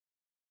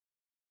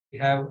We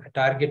have a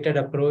targeted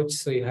approach.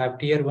 So you have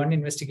tier 1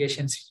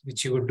 investigations,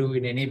 which you would do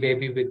in any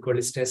baby with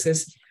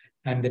cholestasis,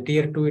 and the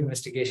tier 2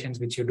 investigations,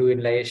 which you do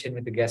in liaison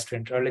with the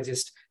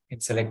gastroenterologist in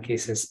select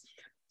cases.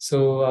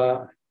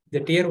 So the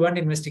tier 1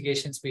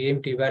 investigations we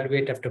aim to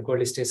evaluate after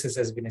cholestasis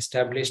has been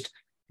established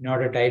in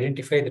order to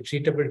identify the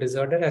treatable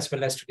disorder as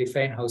well as to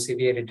define how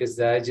severe it is.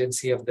 The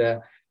urgency of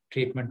the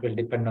treatment will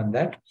depend on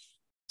that.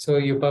 So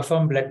you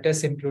perform blood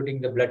tests,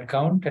 including the blood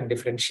count and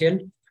differential,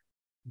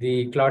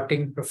 the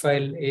clotting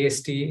profile,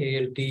 AST,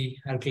 ALT,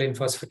 alkaline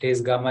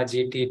phosphatase, gamma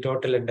GT,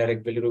 total and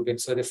direct bilirubin.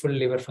 So the full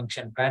liver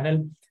function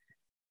panel,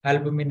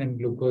 albumin and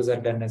glucose are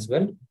done as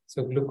well.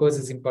 So glucose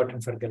is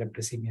important for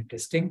galactosemia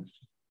testing.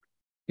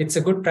 It's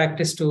a good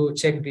practice to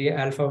check the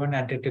alpha-1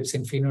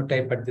 antitrypsin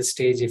phenotype at this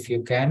stage if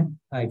you can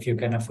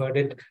afford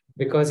it,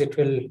 because it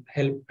will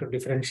help to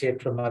differentiate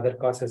from other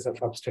causes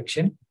of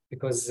obstruction,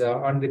 because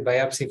on the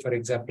biopsy, for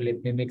example,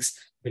 it mimics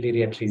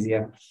biliary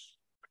atresia.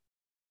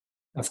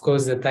 Of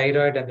course, the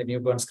thyroid and the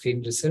newborn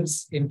screen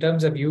results. In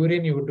terms of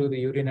urine, you would do the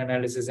urine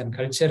analysis and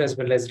culture, as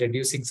well as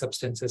reducing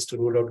substances to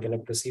rule out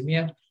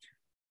galactosemia,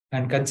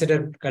 and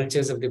consider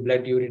cultures of the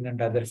blood, urine,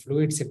 and other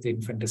fluids if the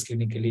infant is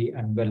clinically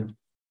unwell.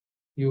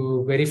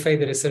 You verify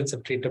the results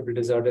of treatable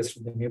disorders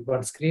from the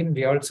newborn screen.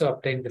 We also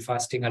obtain the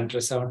fasting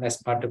ultrasound as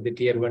part of the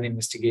tier 1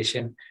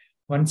 investigation.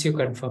 Once you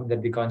confirm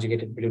that the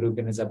conjugated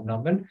bilirubin is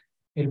abnormal,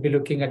 we'll be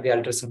looking at the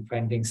ultrasound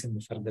findings in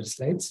the further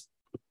slides.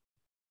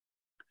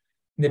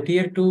 The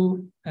tier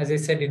 2, as I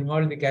said,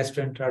 involve the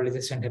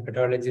gastroenterologist and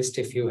hepatologist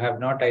if you have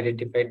not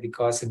identified the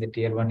cause in the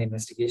tier 1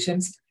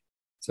 investigations.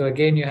 So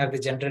again, you have the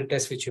general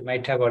test, which you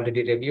might have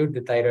already reviewed,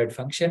 the thyroid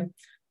function.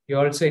 You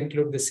also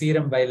include the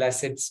serum bile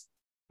acids,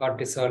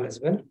 cortisol as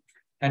well.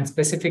 And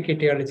specific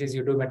etiologies,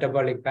 you do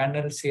metabolic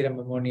panel, serum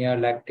ammonia,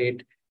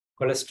 lactate,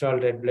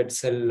 cholesterol, red blood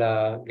cell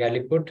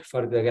galliput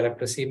for the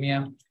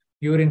galactosemia,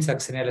 urine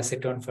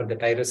succinylacetone for the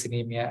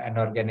tyrosinemia and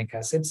organic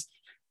acids.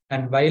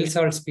 And bile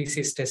salt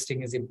species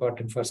testing is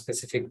important for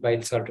specific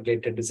bile salt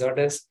related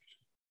disorders.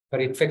 For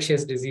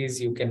infectious disease,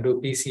 you can do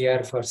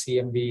PCR for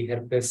CMV,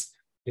 herpes,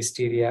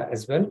 listeria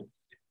as well.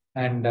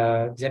 And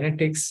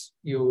genetics,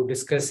 you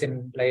discuss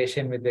in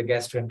liaison with the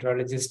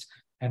gastroenterologist,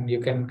 and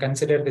you can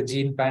consider the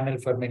gene panel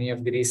for many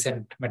of the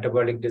recent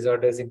metabolic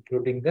disorders,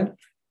 including the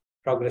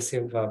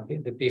progressive,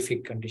 the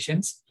PFIC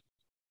conditions.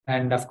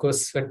 And of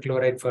course, sweat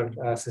chloride for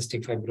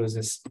cystic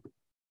fibrosis.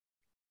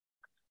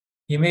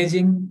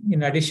 Imaging,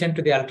 in addition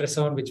to the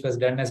ultrasound, which was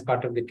done as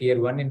part of the tier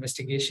 1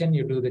 investigation,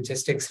 you do the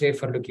chest X-ray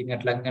for looking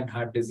at lung and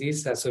heart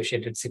disease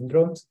associated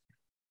syndromes.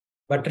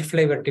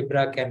 Butterfly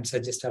vertebra can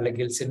suggest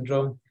Alagille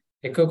syndrome.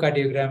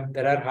 Echocardiogram,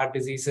 there are heart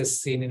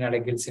diseases seen in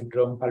Alagille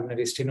syndrome.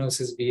 Pulmonary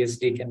stenosis,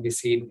 BSD can be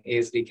seen,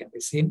 ASD can be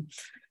seen.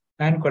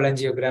 And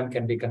cholangiogram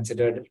can be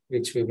considered,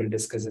 which we will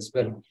discuss as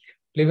well.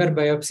 Liver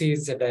biopsy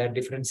is a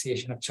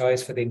differentiation of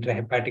choice for the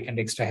intrahepatic and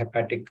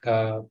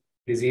extrahepatic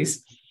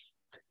disease.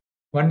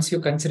 Once you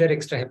consider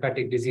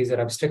extrahepatic disease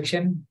or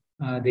obstruction,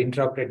 the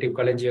intraoperative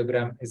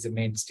cholangiogram is the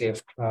mainstay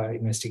of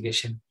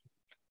investigation.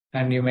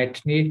 And you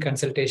might need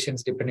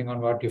consultations depending on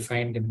what you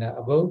find in the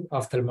above: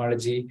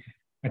 ophthalmology,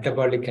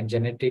 metabolic and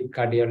genetic,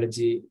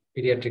 cardiology,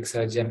 pediatric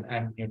surgeon,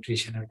 and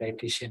nutrition or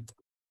dietitian.